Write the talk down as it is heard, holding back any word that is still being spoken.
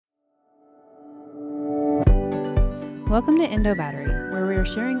Welcome to Endo Battery, where we are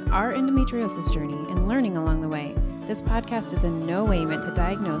sharing our endometriosis journey and learning along the way. This podcast is in no way meant to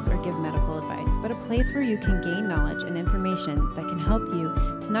diagnose or give medical advice, but a place where you can gain knowledge and information that can help you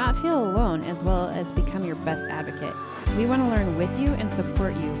to not feel alone as well as become your best advocate. We want to learn with you and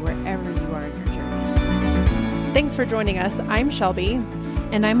support you wherever you are in your journey. Thanks for joining us. I'm Shelby.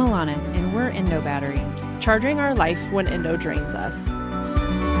 And I'm Alana, and we're Endo Battery. Charging our life when endo drains us.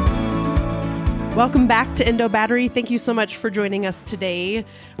 Welcome back to Endo Battery. Thank you so much for joining us today.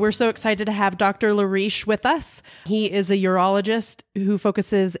 We're so excited to have Dr. Larish with us. He is a urologist who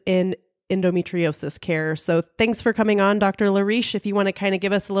focuses in endometriosis care. So thanks for coming on, Dr. Larish. If you want to kind of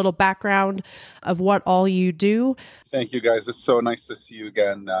give us a little background of what all you do. Thank you, guys. It's so nice to see you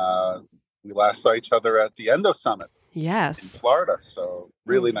again. We last saw each other at the Endo Summit. Yes. In Florida. So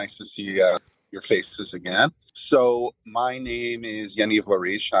really nice to see your faces again. So my name is Yaniv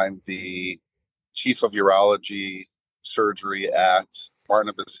Larish. I'm the Chief of Urology Surgery at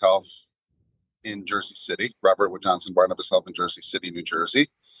Barnabas Health in Jersey City, Robert Wood Johnson Barnabas Health in Jersey City, New Jersey.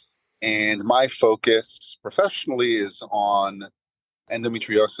 And my focus professionally is on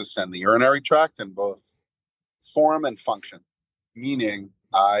endometriosis and the urinary tract in both form and function, meaning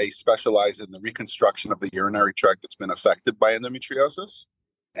I specialize in the reconstruction of the urinary tract that's been affected by endometriosis.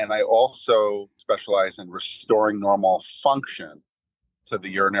 And I also specialize in restoring normal function to the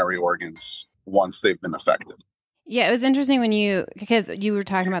urinary organs once they've been affected. Yeah, it was interesting because you were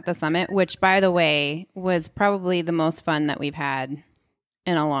talking about the summit, which, by the way, was probably the most fun that we've had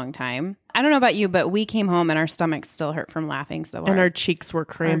in a long time. I don't know about you, but we came home and our stomachs still hurt from laughing so hard. And our cheeks were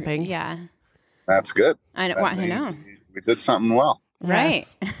cramping. Yeah. That's good. I know. We did something well. Right.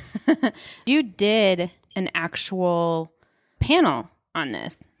 Yes. You did an actual panel on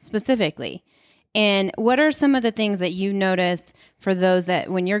this specifically. And what are some of the things that you notice for those that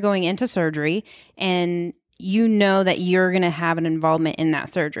when you're going into surgery and you know that you're going to have an involvement in that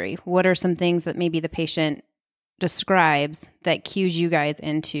surgery? What are some things that maybe the patient describes that cues you guys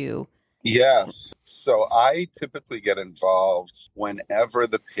into? Yes. So I typically get involved whenever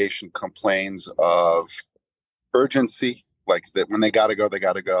the patient complains of urgency, like that when they got to go, they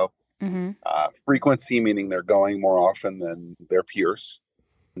got to go. Mm-hmm. Frequency, meaning they're going more often than their peers.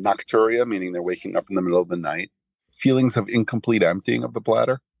 Nocturia, meaning they're waking up in the middle of the night. Feelings of incomplete emptying of the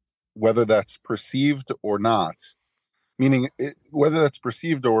bladder, whether that's perceived or not, whether that's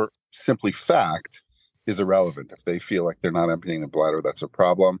perceived or simply fact is irrelevant. If they feel like they're not emptying the bladder, that's a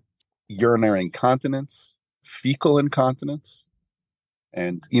problem. Urinary incontinence, fecal incontinence.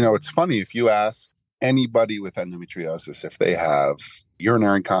 And, it's funny, if you ask anybody with endometriosis if they have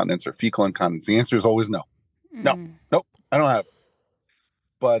urinary incontinence or fecal incontinence, the answer is always no. Mm. Nope, I don't have it.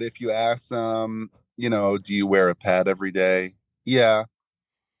 But if you ask them, do you wear a pad every day? Yeah.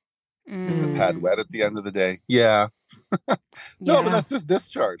 Is the pad wet at the end of the day? Yeah. No, but that's just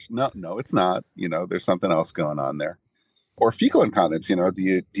discharge. No, it's not. There's something else going on there. Or fecal incontinence,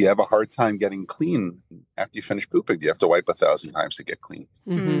 do you have a hard time getting clean after you finish pooping? Do you have to wipe 1,000 times to get clean?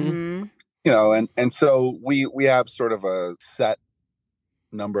 Mm-hmm. And so we have sort of a set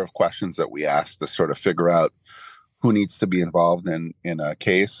number of questions that we ask to sort of figure out who needs to be involved in a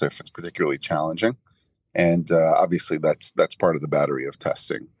case if it's particularly challenging. And obviously that's part of the battery of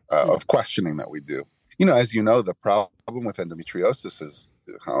testing, of questioning that we do. As you know, the problem with endometriosis is,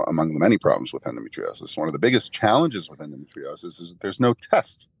 among the many problems with endometriosis, one of the biggest challenges with endometriosis is that there's no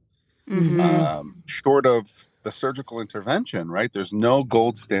test. Mm-hmm. Short of the surgical intervention, right? There's no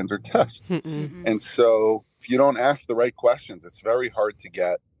gold standard test. Mm-hmm. And so if you don't ask the right questions, it's very hard to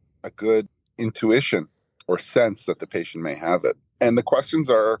get a good intuition or sense that the patient may have it. And the questions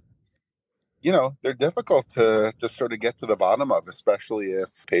are, they're difficult to sort of get to the bottom of, especially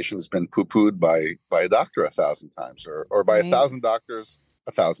if the patient's been poo-pooed by a doctor 1,000 times or by 1,000 doctors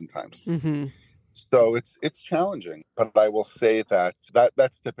 1,000 times. Mm-hmm. So it's challenging. But I will say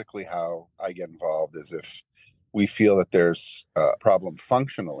that's typically how I get involved, is if we feel that there's a problem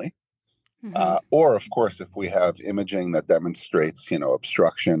functionally. Mm-hmm. Or, of course, if we have imaging that demonstrates,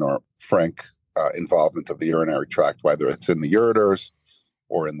 obstruction or frank involvement of the urinary tract, whether it's in the ureters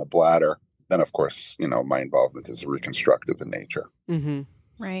or in the bladder, then of course, my involvement is reconstructive in nature. Mm-hmm.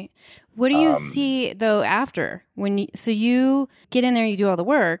 Right. What do you see though after so you get in there, you do all the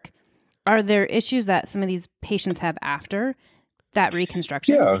work? Are there issues that some of these patients have after that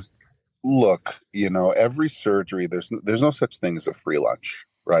reconstruction? Yeah. Look, every surgery, there's no such thing as a free lunch,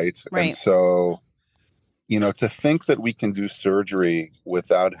 right? And so, to think that we can do surgery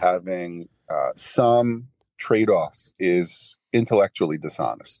without having some trade-off is intellectually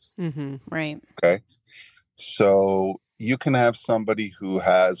dishonest. Mm-hmm. Right. Okay. So you can have somebody who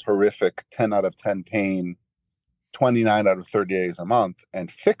has horrific 10 out of 10 pain 29 out of 30 days a month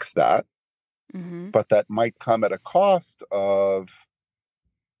and fix that. Mm-hmm. But that might come at a cost of,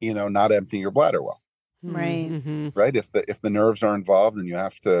 not emptying your bladder well. Right. Mm-hmm. Right? If the nerves are involved and you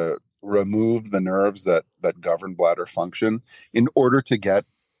have to remove the nerves that govern bladder function in order to get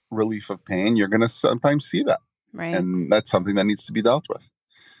relief of pain, you're going to sometimes see that. Right. And that's something that needs to be dealt with.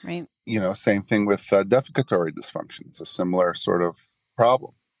 Right. Same thing with defecatory dysfunction. It's a similar sort of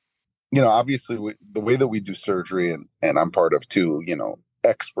problem. Obviously the way that we do surgery, and I'm part of two,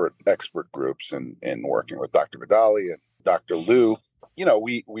 expert groups in working with Dr. Vidali and Dr. Liu,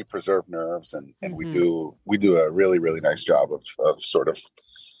 we preserve nerves and Mm-hmm. we do a really, really nice job of sort of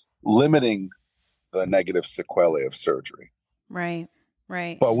limiting the negative sequelae of surgery. Right.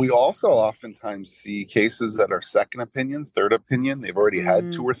 Right. But we also oftentimes see cases that are second opinion, third opinion. They've already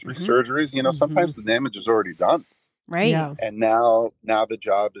had 2 or 3 Mm-hmm. surgeries. Sometimes the damage is already done. Right. Yeah. And now the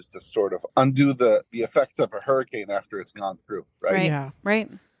job is to sort of undo the effects of a hurricane after it's gone through, right? Right. Yeah.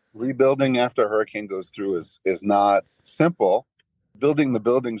 Right. Rebuilding after a hurricane goes through is not simple. Building the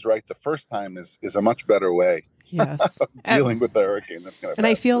buildings right the first time is a much better way Yes. of dealing with the hurricane that's going to. And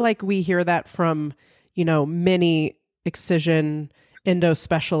I feel like we hear that from, many excision endo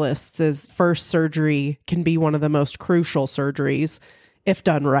specialists is first surgery can be one of the most crucial surgeries if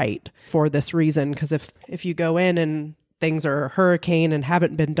done right for this reason. Because if you go in and things are a hurricane and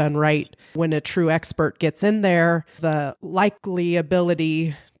haven't been done right, when a true expert gets in there, the likely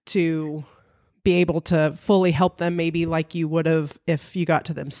ability to be able to fully help them, maybe like you would have if you got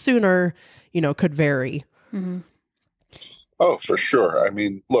to them sooner, could vary. Mm-hmm. Oh, for sure. I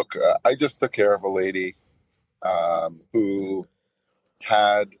mean, look, I just took care of a lady who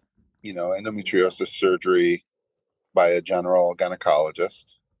had, endometriosis surgery by a general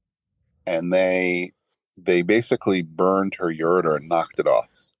gynecologist, and they basically burned her ureter and knocked it off.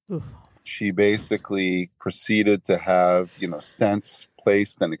 Oof. She basically proceeded to have, stents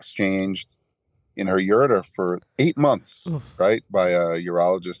placed and exchanged in her ureter for 8 months, Oof. right, by a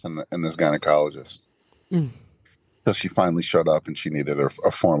urologist and this gynecologist. Till she finally showed up and she needed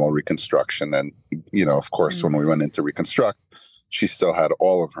a formal reconstruction. And, of course, when we went in to reconstruct, she still had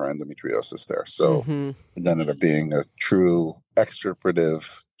all of her endometriosis there. So it ended up being a true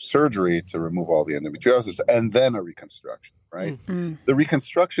extirpative surgery to remove all the endometriosis and then a reconstruction, right? Mm-hmm. The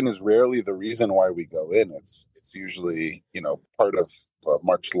reconstruction is rarely the reason why we go in. It's usually, part of a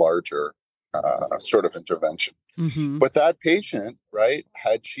much larger sort of intervention. Mm-hmm. But that patient, right,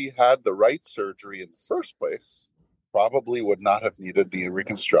 had she had the right surgery in the first place, probably would not have needed the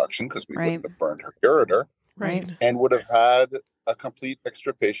reconstruction because we wouldn't have burned her ureter, Right. and would have had a complete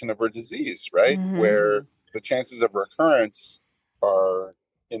extirpation of her disease, right? Mm-hmm. Where the chances of recurrence are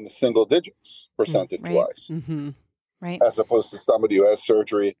in the single digits percentage-wise, Mm-hmm. Right. as opposed to somebody who has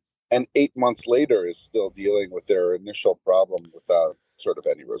surgery and 8 months later is still dealing with their initial problem without sort of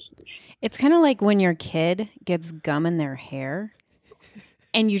any resolution. It's kind of like when your kid gets gum in their hair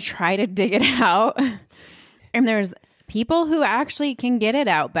and you try to dig it out. And there's people who actually can get it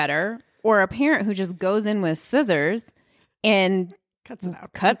out better, or a parent who just goes in with scissors and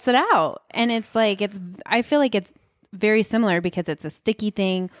cuts it out. And it's like, I feel like it's very similar because it's a sticky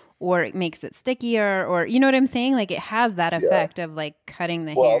thing, or it makes it stickier, or you know what I'm saying? Like it has that effect of like cutting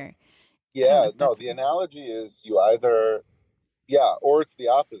the hair. Yeah, no, the analogy is you either, or it's the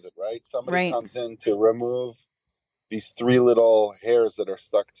opposite, right? Somebody comes in to remove these 3 little hairs that are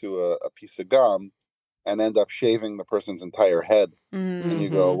stuck to a piece of gum and end up shaving the person's entire head. Mm-hmm. And you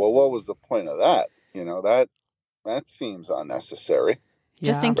go, well, what was the point of that? That seems unnecessary.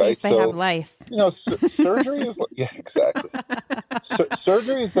 Just in case they have lice. Surgery is, exactly.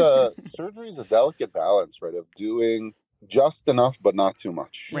 Surgery is a delicate balance, right? Of doing just enough, but not too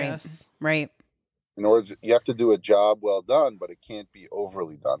much. Right. Yes. Right. In order you have to do a job well done, but it can't be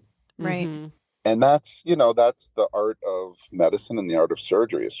overly done. Right. Mm-hmm. And that's the art of medicine and the art of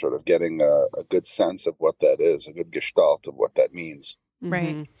surgery, is sort of getting a good sense of what that is, a good gestalt of what that means.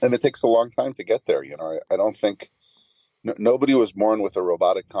 Right. And it takes a long time to get there. I don't think nobody was born with a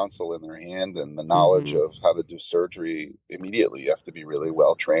robotic console in their hand and the knowledge of how to do surgery immediately. You have to be really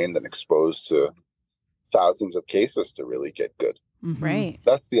well trained and exposed to thousands of cases to really get good. Right.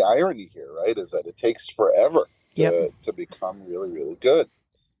 That's the irony here, right? Is that it takes forever to become really, really good.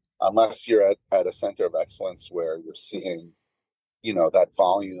 Unless you're at a center of excellence where you're seeing, that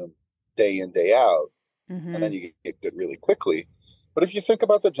volume day in, day out, and then you get good really quickly. But if you think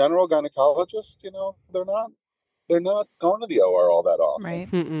about the general gynecologist, they're not going to the OR all that often.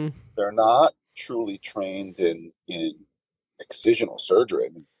 Right. They're not truly trained in excisional surgery. I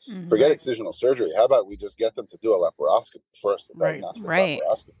mean, forget excisional surgery. How about we just get them to do a laparoscopy first, a diagnostic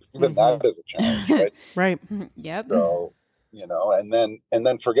laparoscopy? Even that is a challenge, right? Right. Yep. So, and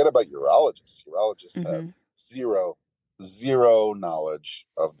then forget about urologists. Urologists have zero knowledge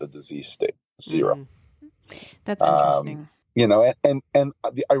of the disease state. Zero. That's interesting.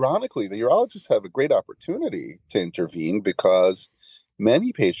 Ironically, the urologists have a great opportunity to intervene because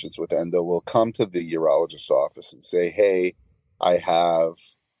many patients with endo will come to the urologist's office and say, hey, I have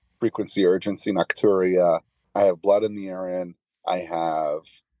frequency urgency nocturia. I have blood in the urine. I have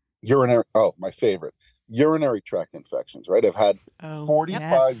urinary. Oh, my favorite, urinary tract infections, right? I've had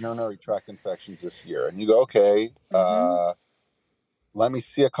 45 urinary tract infections this year. And you go, okay, let me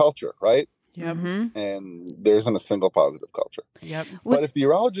see a culture, right? Yep. And there isn't a single positive culture. Yep. But if the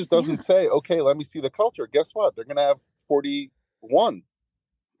urologist doesn't say, okay, let me see the culture, guess what? They're going to have 41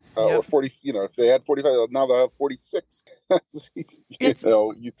 or 40, if they had 45, now they'll have 46,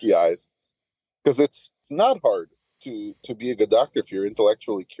 UTIs. Because it's not hard to be a good doctor if you're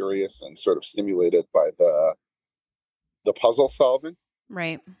intellectually curious and sort of stimulated by the puzzle solving.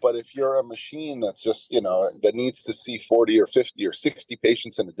 Right. But if you're a machine that's just, that needs to see 40 or 50 or 60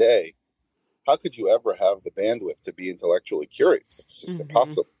 patients in a day, how could you ever have the bandwidth to be intellectually curious? It's just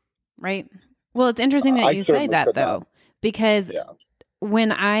impossible. Right. Well, it's interesting that you say that, though, because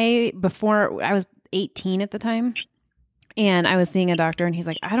when I was 18 at the time, and I was seeing a doctor, and he's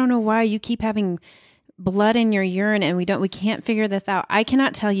like, I don't know why you keep having blood in your urine, and we can't figure this out. I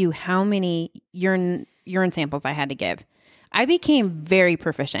cannot tell you how many urine samples I had to give. I became very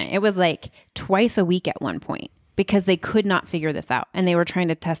proficient. It was like twice a week at one point because they could not figure this out, and they were trying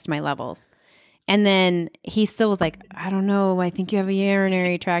to test my levels. And then he still was like, I don't know. I think you have a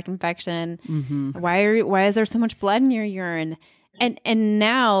urinary tract infection. Why is there so much blood in your urine? And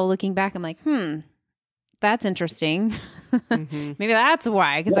now looking back, I'm like, that's interesting. Maybe that's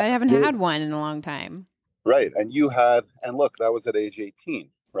why, because I haven't had one in a long time. Right. And look, that was at age 18,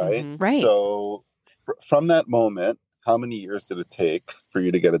 right? Right. So from that moment, how many years did it take for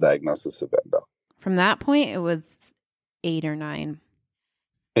you to get a diagnosis of endo? From that point, it was 8 or 9.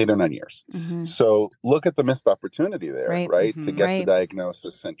 8 or 9 years. So look at the missed opportunity there, right? To get the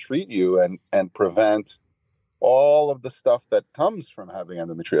diagnosis and treat you and prevent all of the stuff that comes from having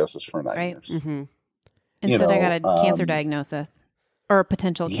endometriosis for 9 years. Instead, I got a cancer diagnosis or a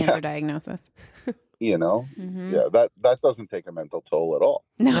potential cancer diagnosis. That doesn't take a mental toll at all.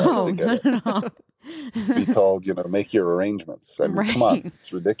 No, to get not at all. Be told, make your arrangements. I mean, come on,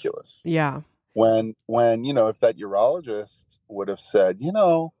 it's ridiculous. Yeah. When if that urologist would have said,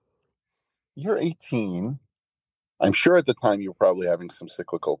 you're 18, I'm sure at the time you were probably having some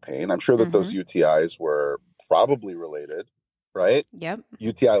cyclical pain. I'm sure that those UTIs were probably related, right? Yep.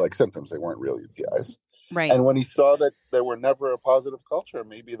 UTI-like symptoms, they weren't real UTIs. Right. And when he saw that there were never a positive culture,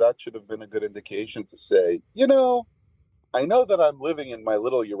 maybe that should have been a good indication to say, I know that I'm living in my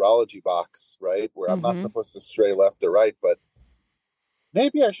little urology box, right, where I'm not supposed to stray left or right, but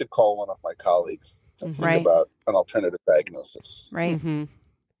maybe I should call one of my colleagues and think about an alternative diagnosis. Right.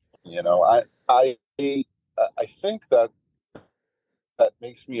 I think that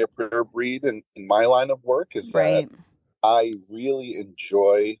makes me a pure breed in my line of work is that I really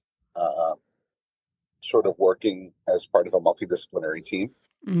enjoy sort of working as part of a multidisciplinary team.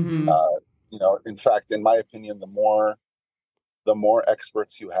 In fact, in my opinion, the more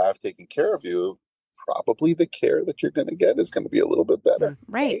experts you have taking care of you, probably the care that you're going to get is going to be a little bit better.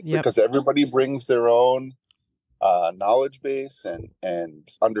 Right. Yep. Because everybody brings their own knowledge base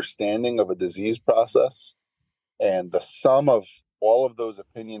and understanding of a disease process. And the sum of all of those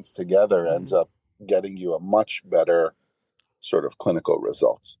opinions together ends up getting you a much better sort of clinical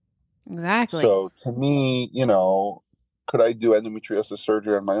result. Exactly. So to me, could I do endometriosis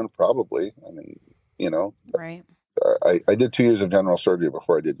surgery on my own? Probably. I mean, Right. I did 2 years of general surgery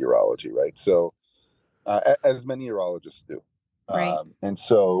before I did urology, right? So as many urologists do. Right. And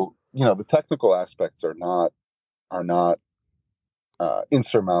so, the technical aspects are not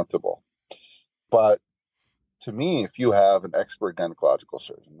insurmountable. But to me, if you have an expert gynecological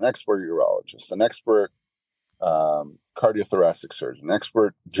surgeon, an expert urologist, an expert cardiothoracic surgeon, an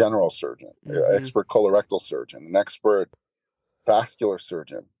expert general surgeon, expert colorectal surgeon, an expert vascular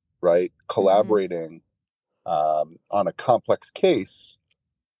surgeon, right, collaborating on a complex case,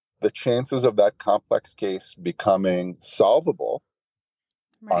 the chances of that complex case becoming solvable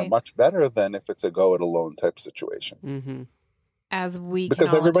are much better than if it's a go it alone type situation. As we because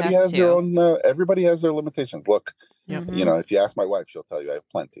can all everybody has attest their to. own everybody has their limitations. Look, if you ask my wife, she'll tell you I have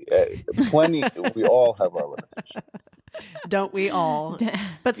plenty. Plenty. We all have our limitations. Don't we all?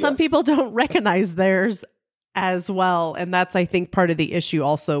 But some people don't recognize theirs as well. And that's, I think, part of the issue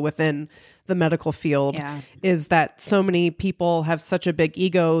also within the medical field is that so many people have such a big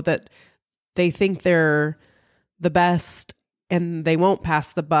ego that they think they're the best and they won't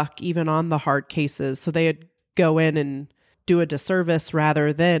pass the buck even on the hard cases. So they go in and do a disservice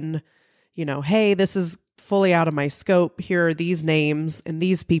rather than, hey, this is fully out of my scope. Here are these names and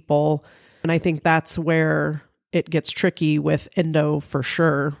these people. And I think that's where it gets tricky with endo for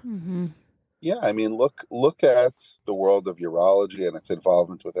sure. Mm-hmm. Yeah, I mean, look at the world of urology and its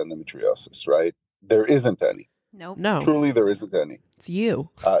involvement with endometriosis, right? There isn't any. Nope. No. Truly, there isn't any. It's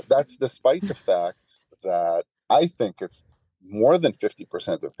you. That's despite the fact that I think it's more than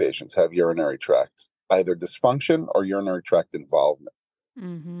 50% of patients have urinary tract, either dysfunction or urinary tract involvement.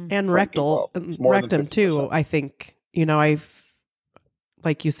 Mm-hmm. And rectal, rectum too. I think,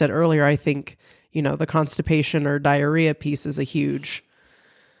 like you said earlier, I think, the constipation or diarrhea piece is a huge.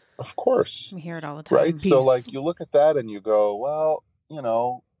 Of course. We hear it all the time. Right. Piece. So like you look at that and you go, well,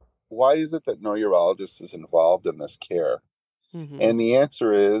 why is it that no urologist is involved in this care? Mm-hmm. And the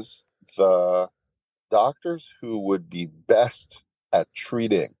answer is the doctors who would be best at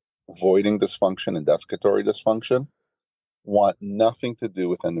treating voiding dysfunction and defecatory dysfunction want nothing to do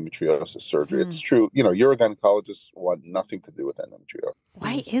with endometriosis surgery. It's true. Urogynecologists want nothing to do with endometriosis.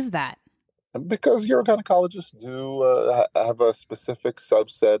 Why is that? Because urogynecologists do have a specific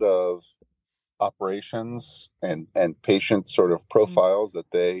subset of operations and patient sort of profiles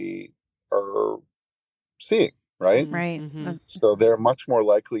that they are seeing, right? Right. Mm-hmm. So they're much more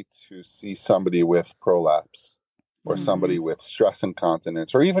likely to see somebody with prolapse or somebody with stress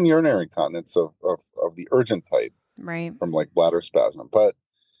incontinence or even urinary incontinence of the urgent type, right, from like bladder spasm. But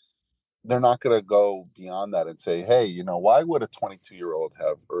they're not going to go beyond that and say, hey, why would a 22-year-old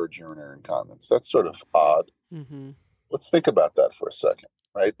have urge urinary incontinence? That's sort of odd. Mm-hmm. Let's think about that for a second,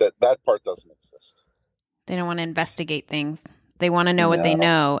 right? That part doesn't exist. They don't want to investigate things. They want to know what they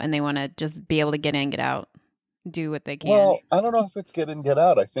know, and they want to just be able to get in, get out, do what they can. Well, I don't know if it's get in, get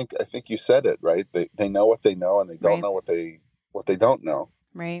out. I think you said it, right? They know what they know, and they don't know what they don't know.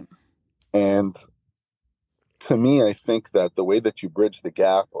 Right. And to me, I think that the way that you bridge the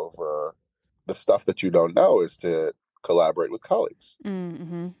gap over the stuff that you don't know is to collaborate with colleagues.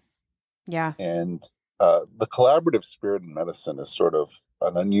 Mm-hmm. Yeah. And the collaborative spirit in medicine is sort of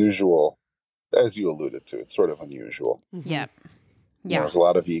an unusual, as you alluded to, it's sort of unusual. Mm-hmm. Yeah. There's a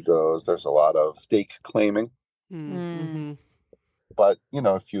lot of egos. There's a lot of stake claiming. Mm-hmm. But,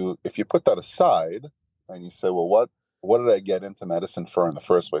 if you put that aside and you say, well, what did I get into medicine for in the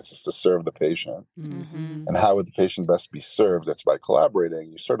first place? Is to serve the patient. Mm-hmm. And how would the patient best be served? That's by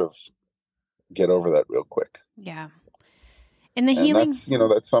collaborating. You sort of get over that real quick. Yeah. And the healing.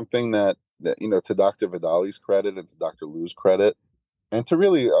 That's something that to Dr. Vidali's credit and to Dr. Lou's credit, and to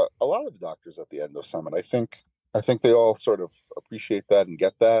really a lot of the doctors at the Endo Summit, I think they all sort of appreciate that and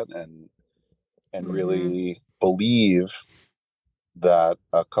get that and really believe that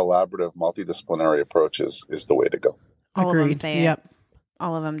a collaborative multidisciplinary approach is the way to go. All Agreed. of them say yep. it.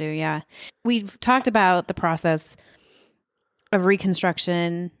 All of them do, yeah. We've talked about the process of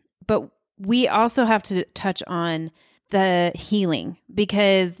reconstruction, but we also have to touch on the healing,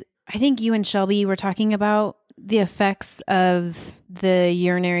 because I think you and Shelby were talking about the effects of the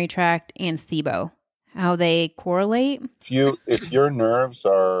urinary tract and SIBO, how they correlate. If your nerves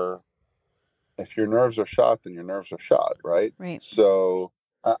are shot, then your nerves are shot, right? Right. So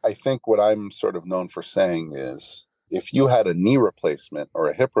I think what I'm sort of known for saying is, if you had a knee replacement or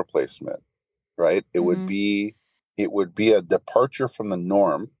a hip replacement, right, it would be a departure from the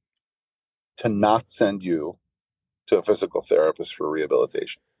norm to not send you to a physical therapist for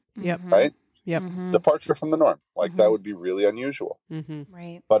rehabilitation. Yep. Right? Yep. Mm-hmm. Departure from the norm. Like that would be really unusual. Mm-hmm.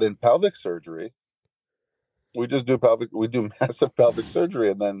 Right. But in pelvic surgery, we do massive pelvic surgery,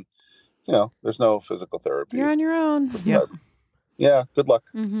 and then, there's no physical therapy. You're on your own. Yep. Yeah. Good luck.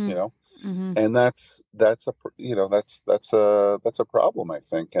 Mm-hmm. And that's a problem, I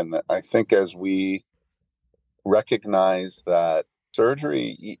think. And I think as we recognize that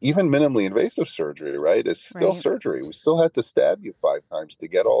surgery, even minimally invasive surgery, right, is still surgery. We still had to stab you 5 times to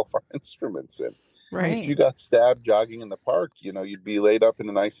get all of our instruments in. Right. If you got stabbed jogging in the park, you'd be laid up in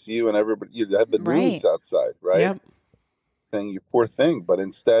an ICU and you'd have the news outside, right? Yep. Saying you poor thing. But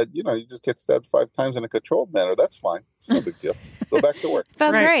instead, you just get stabbed 5 times in a controlled manner. That's fine. It's no big deal. Go back to work.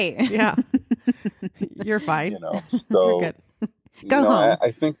 Felt great. Yeah. You're fine. So We're good. Go home.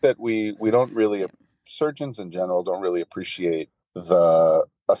 I think that we don't really, surgeons in general don't really appreciate the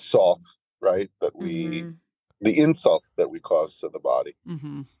assault, right? That the insult that we cause to the body.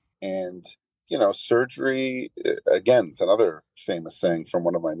 Mm-hmm. And, surgery, again, it's another famous saying from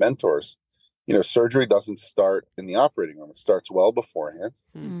one of my mentors. surgery doesn't start in the operating room. It starts well beforehand.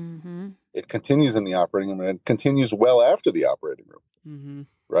 Mm-hmm. It continues in the operating room, and it continues well after the operating room. Mm-hmm.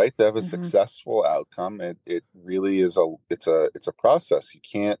 Right? To have a Mm-hmm. successful outcome, it really is it's a process. You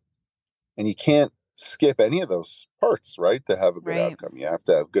can't skip any of those parts, right? To have a good Right. outcome. You have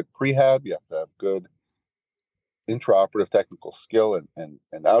to have good prehab, you have to have good intraoperative technical skill and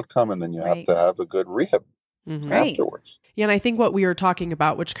outcome, and then you have Right. to have a good rehab Mm-hmm. Right. afterwards. Yeah, and I think what we were talking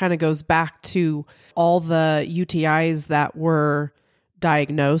about, which kind of goes back to all the UTIs that were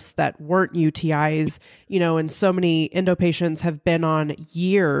diagnosed that weren't UTIs, and so many endo patients have been on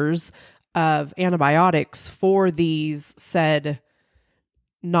years of antibiotics for these said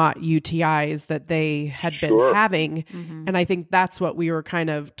not UTIs that they had been Sure. having. Mm-hmm. And I think that's what we were kind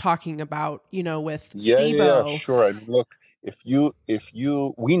of talking about, with Yeah, SIBO. sure. I mean, look,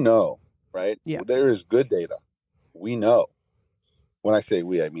 we know, right? Yeah. There is good data. We know. When I say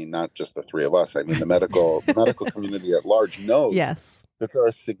we, I mean not just the three of us. I mean the medical community at large knows Yes. that there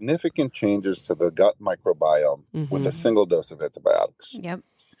are significant changes to the gut microbiome with a Mhm. single dose of antibiotics. Yep.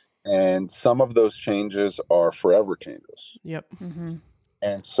 And some of those changes are forever changes. Yep. Mm-hmm.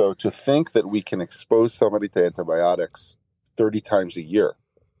 And so to think that we can expose somebody to antibiotics 30 times a year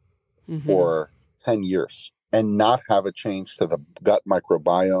Mhm. for 10 years and not have a change to the gut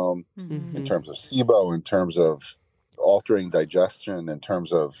microbiome Mm-hmm. in terms of SIBO, in terms of altering digestion, in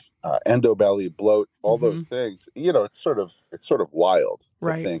terms of endobelly, bloat, all those things, it's sort of wild to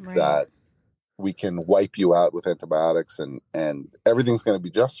Right. think Right. that we can wipe you out with antibiotics and everything's going to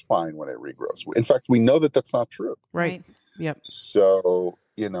be just fine when it regrows. In fact, we know that that's not true. Right. Yep. So,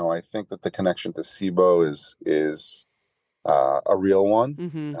 I think that the connection to SIBO is a real one.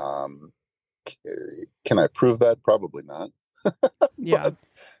 Mm-hmm. Can I prove that? Probably not. Yeah.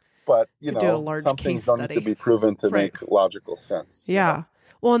 But Could do a large some case things don't need to study. be proven to Right. make logical sense. Yeah.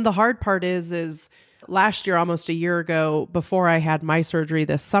 Well, and the hard part is last year, almost a year ago, before I had my surgery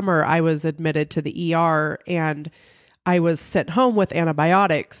this summer, I was admitted to the ER and I was sent home with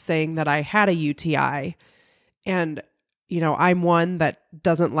antibiotics saying that I had a UTI. And, I'm one that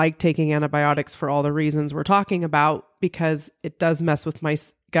doesn't like taking antibiotics for all the reasons we're talking about because it does mess with my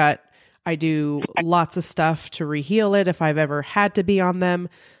gut. I do lots of stuff to reheal it if I've ever had to be on them.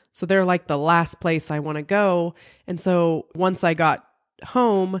 So they're like the last place I want to go. And so once I got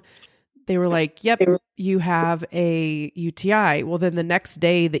home, they were like, yep, you have a UTI. Well, then the next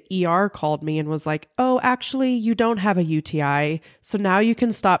day, the ER called me and was like, oh, actually, you don't have a UTI. So now you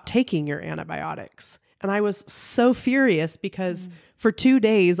can stop taking your antibiotics. And I was so furious because for 2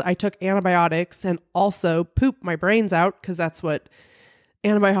 days, I took antibiotics and also pooped my brains out because that's what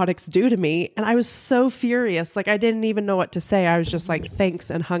antibiotics do to me. And I was so furious. Like, I didn't even know what to say. I was just like, thanks,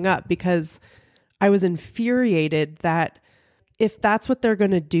 and hung up because I was infuriated that if that's what they're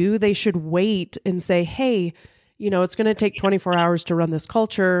going to do, they should wait and say, hey, it's going to take 24 hours to run this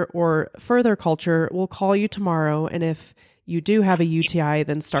culture or further culture. We'll call you tomorrow. And if you do have a UTI,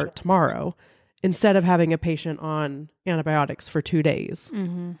 then start tomorrow instead of having a patient on antibiotics for 2 days.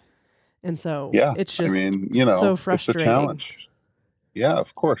 Mm-hmm. And so it's just so frustrating. It's a challenge. Yeah,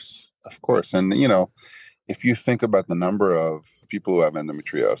 of course. And, if you think about the number of people who have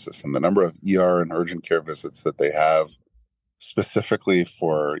endometriosis and the number of ER and urgent care visits that they have specifically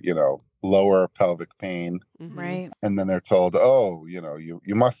for, lower pelvic pain. Mm-hmm. Right. And then they're told, oh,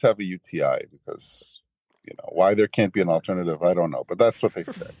 you must have a UTI because, why there can't be an alternative, I don't know. But that's what they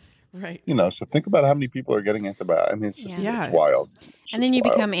said. Right. So think about how many people are getting antibiotics. I mean, it's just Yeah. it's wild. And then you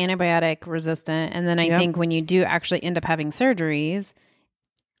become antibiotic resistant. And then I think when you do actually end up having surgeries,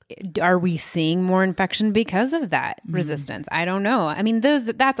 are we seeing more infection because of that resistance? I don't know. I mean,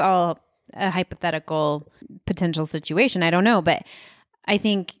 that's all a hypothetical potential situation. I don't know. But I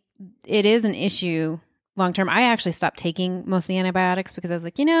think it is an issue long term. I actually stopped taking most of the antibiotics because I was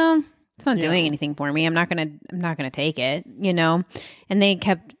like, it's not doing anything for me. I'm not gonna take it, And they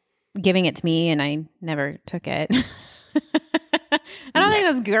kept giving it to me and I never took it. I don't think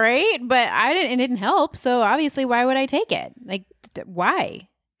that's great, but it didn't help. So obviously, why would I take it? Like, why?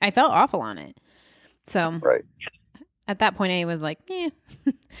 I felt awful on it. So Right. At that point, I was like,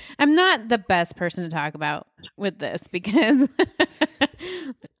 I'm not the best person to talk about with this because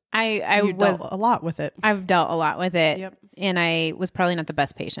I dealt a lot with it. I've dealt a lot with it. Yep. And I was probably not the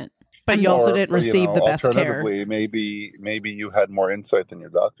best patient. But you also didn't receive the best care. Alternatively, maybe you had more insight than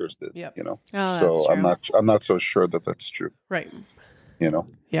your doctors did. Yep. Oh, so that's true. I'm not so sure that that's true. Right.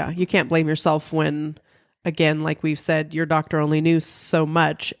 Yeah, you can't blame yourself when, again, like we've said, your doctor only knew so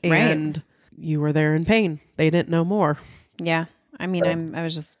much and you were there in pain. They didn't know more. Yeah. I mean, I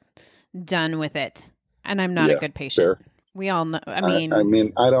was just done with it. And I'm not a good patient. We all know. I I mean,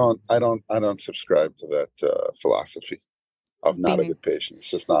 mean, I don't subscribe to that philosophy of not a good patient. It's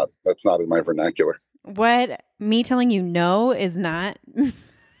just not. That's not in my vernacular. what me telling you no is not.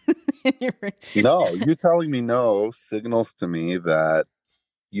 No, you telling me no signals to me that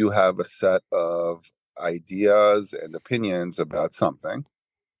you have a set of ideas and opinions about something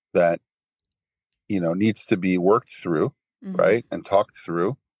that needs to be worked through, right, and talked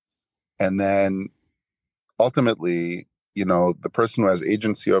through, and then ultimately, the person who has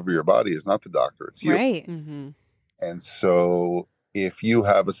agency over your body is not the doctor, it's you. Right. And so if you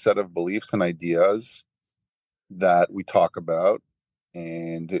have a set of beliefs and ideas that we talk about,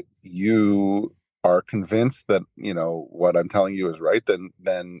 and you are convinced that what I'm telling you is right,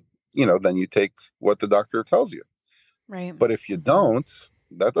 then you take what the doctor tells you. Right. But if you don't,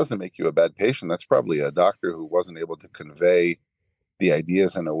 that doesn't make you a bad patient. That's probably a doctor who wasn't able to convey the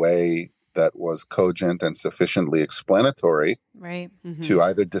ideas in a way that was cogent and sufficiently explanatory, right, to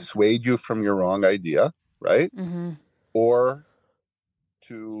either dissuade you from your wrong idea, right, or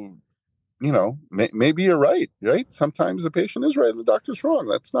to maybe you're right. Sometimes the patient is right and the doctor's wrong.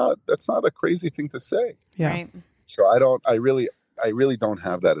 That's not a crazy thing to say. Yeah. Right. So I really don't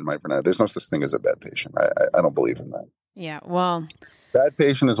have that in my vernacular. There's no such thing as a bad patient. I don't believe in that. Yeah. Well, bad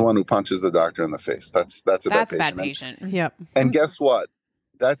patient is one who punches the doctor in the face. That's a bad patient. Bad patient. Yep. And guess what?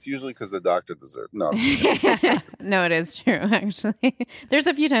 That's usually because the doctor deserves. No. No, it is true. Actually, there's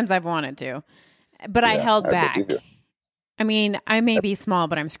a few times I've wanted to, but I held back. I mean, I may be small,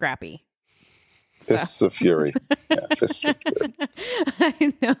 but I'm scrappy. Fists of fury. Yeah, fists of fury.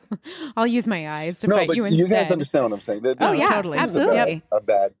 I know. I'll use my eyes to fight you instead. You guys understand what I'm saying. Totally. Absolutely. A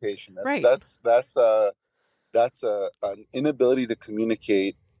bad patient. Right. That's an inability to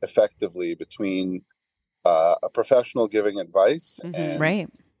communicate effectively between a professional giving advice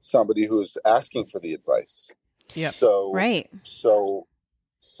and somebody who's asking for the advice. Yeah. So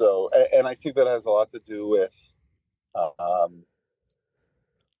and I think that has a lot to do with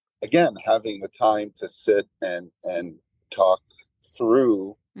again, having the time to sit and talk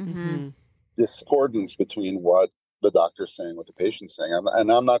through discordance between what the doctor's saying, what the patient's saying.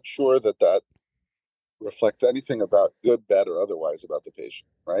 And I'm not sure that reflects anything about good, bad, or otherwise about the patient,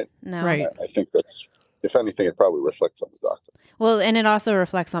 right? No. Right. I think that's, if anything, it probably reflects on the doctor. Well, and it also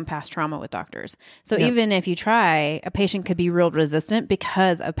reflects on past trauma with doctors. So even if you try, a patient could be real resistant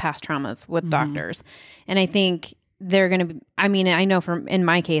because of past traumas with doctors. And I think they're going to be, I mean, I know in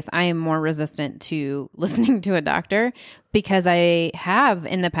my case, I am more resistant to listening to a doctor because I have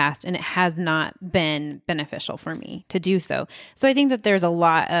in the past, and it has not been beneficial for me to do so. So I think that there's a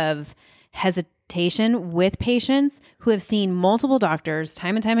lot of hesitation with patients who have seen multiple doctors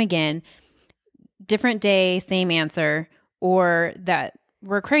time and time again, different day, same answer, or that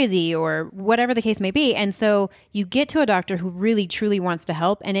we're crazy or whatever the case may be. And so you get to a doctor who really, truly wants to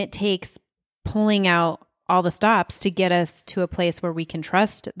help, and it takes pulling out all the stops to get us to a place where we can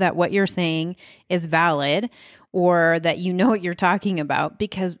trust that what you're saying is valid, or that you know what you're talking about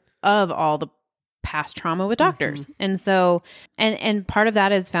because of all the past trauma with doctors. And so, and part of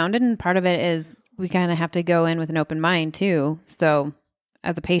that is founded, and part of it is we kind of have to go in with an open mind too. So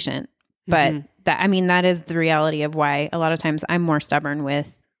as a patient, but that is the reality of why a lot of times I'm more stubborn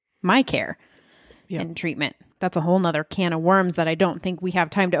with my care and treatment. That's a whole nother can of worms that I don't think we have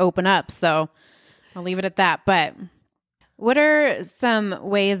time to open up. So I'll leave it at that. But what are some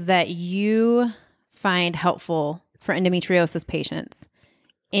ways that you find helpful for endometriosis patients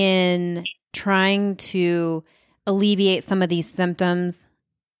in trying to alleviate some of these symptoms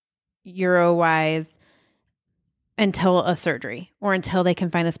uro-wise until a surgery or until they can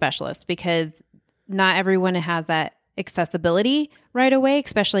find the specialist? Because not everyone has that accessibility right away,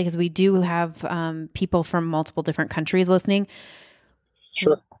 especially because we do have people from multiple different countries listening.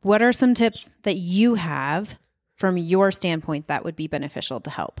 Sure. What are some tips that you have from your standpoint that would be beneficial to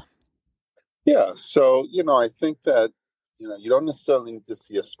help? Yeah. So, I think that, you don't necessarily need to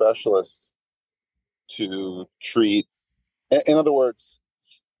see a specialist to treat. In other words,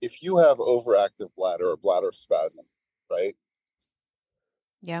 if you have overactive bladder or bladder spasm, right?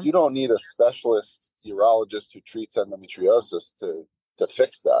 Yeah. You don't need a specialist urologist who treats endometriosis to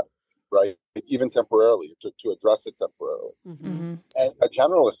fix that, right? Even temporarily, to address it temporarily. And a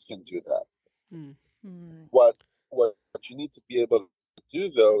generalist can do that. What you need to be able to do,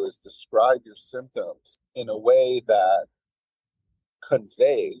 though, is describe your symptoms in a way that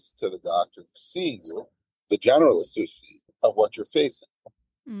conveys to the doctor who's seeing you, the generalist who's seeing you, of what you're facing.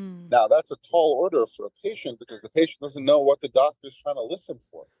 Now, that's a tall order for a patient because the patient doesn't know what the doctor's trying to listen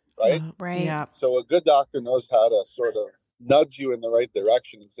for, right? Right. Yeah. So a good doctor knows how to sort of nudge you in the right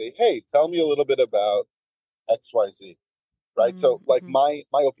direction and say, hey, tell me a little bit about XYZ. right? So like my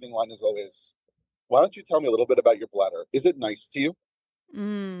opening line is always, why don't you tell me a little bit about your bladder? Is it nice to you?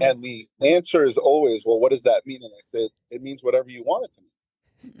 And the answer is always, well, what does that mean? And I said, it means whatever you want it to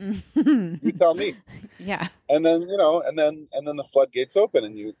mean. You tell me. Yeah. And then, and then the floodgates open,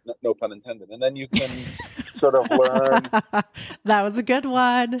 and you, no pun intended. And then you can sort of learn. That was a good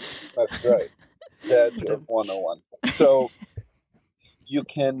one. That's right. Dad joke 101. So you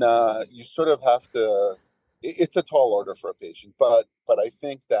can, you sort of have to, it's a tall order for a patient, but I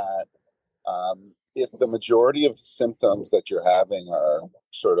think that if the majority of the symptoms that you're having are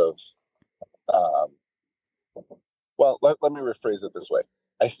sort of, well, let me rephrase it this way.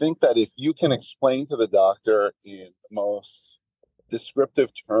 I think that if you can explain to the doctor in the most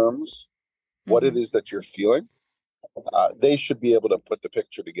descriptive terms what it is that you're feeling, they should be able to put the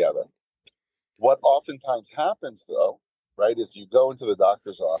picture together. What oftentimes happens, though, right, is you go into the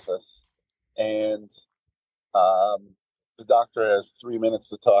doctor's office and the doctor has 3 minutes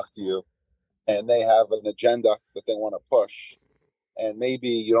to talk to you, and they have an agenda that they want to push. And maybe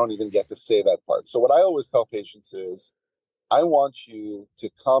you don't even get to say that part. So what I always tell patients is, I want you to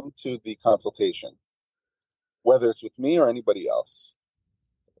come to the consultation, whether it's with me or anybody else,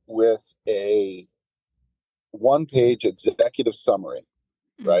 with a one-page executive summary,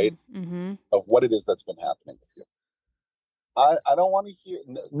 right, of what it is that's been happening with you. I don't want to hear,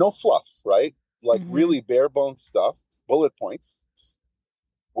 no fluff, right? Like really bare bones stuff, bullet points,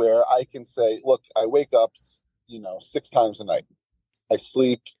 where I can say, look, I wake up, 6 times a night. I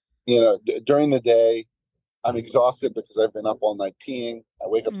sleep, during the day. I'm exhausted because I've been up all night peeing. I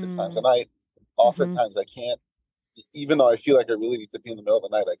wake up 6 times a night. Oftentimes I can't, even though I feel like I really need to pee in the middle of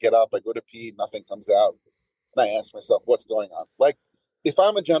the night. I get up, I go to pee, nothing comes out. And I ask myself, what's going on? Like, if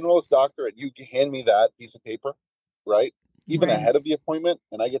I'm a generalist doctor and you hand me that piece of paper, right, even ahead of the appointment,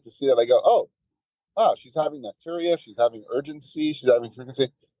 and I get to see that, I go, oh, she's having nocturia, she's having urgency, she's having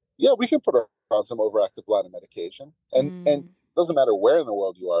frequency. Yeah, we can put her on some overactive bladder medication. And it doesn't matter where in the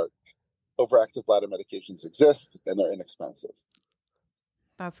world you are, overactive bladder medications exist, and they're inexpensive.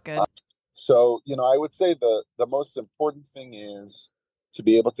 That's good. So, I would say the most important thing is to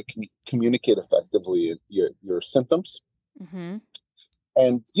be able to communicate effectively your symptoms.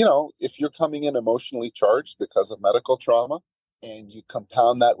 And, if you're coming in emotionally charged because of medical trauma, and you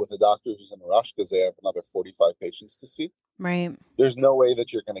compound that with a doctor who's in a rush because they have another 45 patients to see, right, there's no way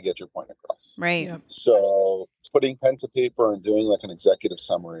that you're going to get your point across. Right. Yep. So putting pen to paper and doing like an executive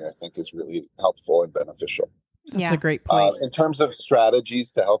summary, I think, is really helpful and beneficial. That's a great point. In terms of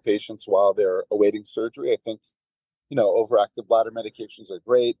strategies to help patients while they're awaiting surgery, I think, overactive bladder medications are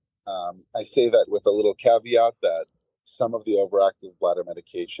great. I say that with a little caveat that some of the overactive bladder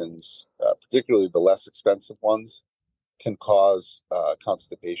medications, particularly the less expensive ones, can cause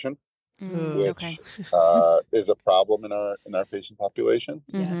constipation, which is a problem in our patient population.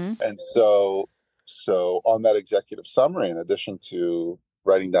 Yes. And so on that executive summary, in addition to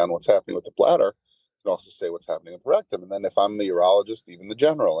writing down what's happening with the bladder, you can also say what's happening with the rectum. And then if I'm the urologist, even the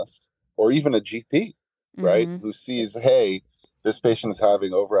generalist, or even a GP, right, who sees, hey, this patient is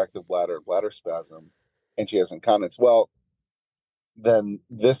having overactive bladder and bladder spasm, and she has incontinence, well, then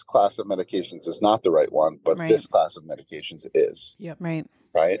this class of medications is not the right one, but this class of medications is. Yep. Right.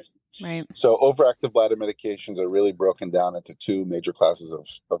 Right. So overactive bladder medications are really broken down into 2 major classes of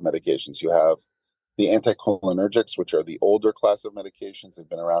medications. You have the anticholinergics, which are the older class of medications. They've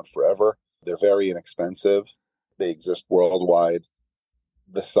been around forever. They're very inexpensive. They exist worldwide.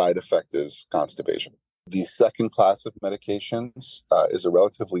 The side effect is constipation. The second class of medications is a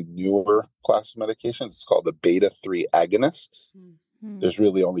relatively newer class of medications. It's called the beta-3 agonists. There's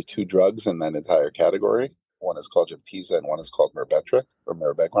really only 2 drugs in that entire category. One is called Gemtesa and one is called Myrbetriq or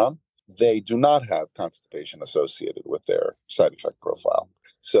Mirabegron. They do not have constipation associated with their side effect profile.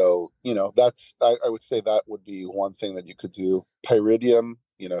 So, that's, I would say that would be one thing that you could do. Pyridium,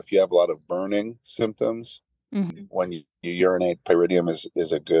 if you have a lot of burning symptoms, when you urinate, pyridium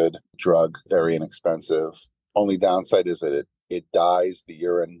is a good drug, very inexpensive. Only downside is that it dyes the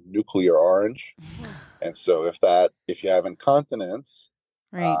urine nuclear orange. And so if you have incontinence,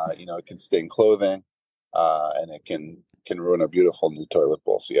 it can stain clothing, and it can ruin a beautiful new toilet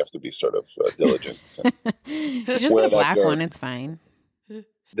bowl. So you have to be sort of diligent. You just get a black one, it's fine.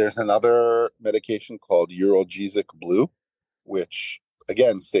 There's another medication called Uralgesic Blue, which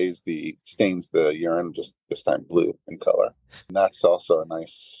again stains the urine, just this time blue in color. And that's also a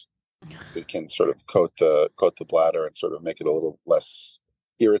nice, it can sort of coat the bladder and sort of make it a little less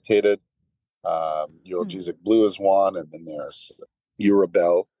irritated. Uralgesic Blue is one, and then there's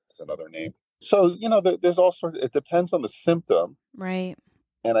Urabel is another name. So, there's all sorts, it depends on the symptom. Right.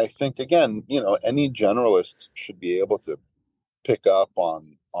 And I think, again, any generalist should be able to pick up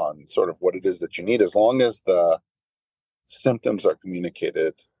on sort of what it is that you need, as long as the symptoms are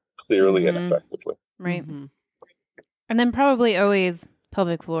communicated clearly and effectively. Right. And then probably always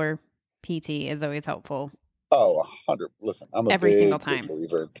pelvic floor PT is always helpful. Oh, 100. Listen, I'm a Every big, single big time.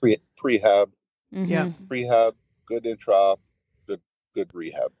 believer in prehab. Yeah. Prehab, good intra, good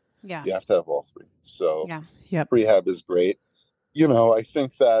rehab. Yeah. You have to have all three. So Yep. prehab is great. You know, I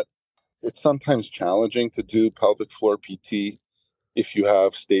think that it's sometimes challenging to do pelvic floor PT if you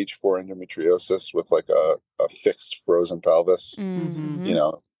have stage 4 endometriosis with like a fixed frozen pelvis. You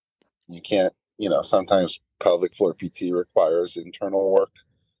know, you can't, you know, sometimes pelvic floor PT requires internal work,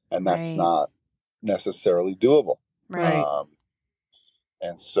 and that's not necessarily doable. Right.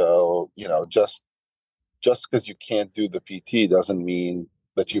 And so, you know, just because you can't do the PT doesn't mean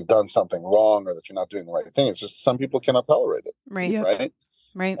that you've done something wrong or that you're not doing the right thing. It's just some people cannot tolerate it. Right. Yep. Right.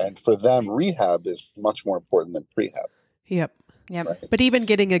 Right. And for them, rehab is much more important than prehab. Yep. Yep. Right? But even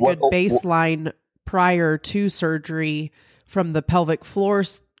getting a good baseline prior to surgery from the pelvic floor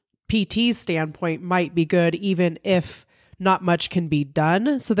PT standpoint might be good, even if not much can be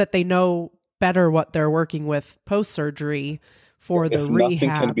done, so that they know better what they're working with post-surgery for the rehab. If nothing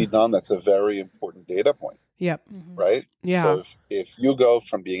can be done, that's a very important data point. Yep. Right? Yeah. So if you go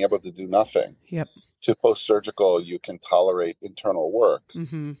from being able to do nothing to post-surgical, you can tolerate internal work,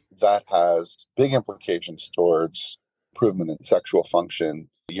 that has big implications towards improvement in sexual function,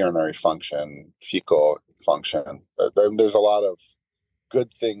 urinary function, fecal function. There's a lot of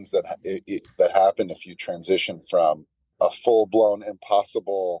good things that happen if you transition from a full-blown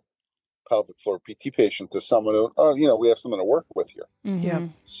impossible pelvic floor PT patient to someone who, oh, you know, we have someone to work with here. Yep.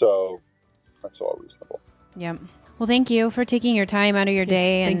 So that's all reasonable. Yep. Well, thank you for taking your time out of your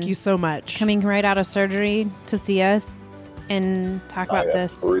day. Thank you so much. Coming right out of surgery to see us and talk about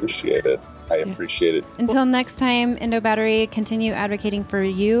this. I appreciate it. I appreciate it. Until next time, Endo Battery, continue advocating for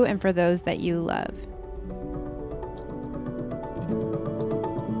you and for those that you love.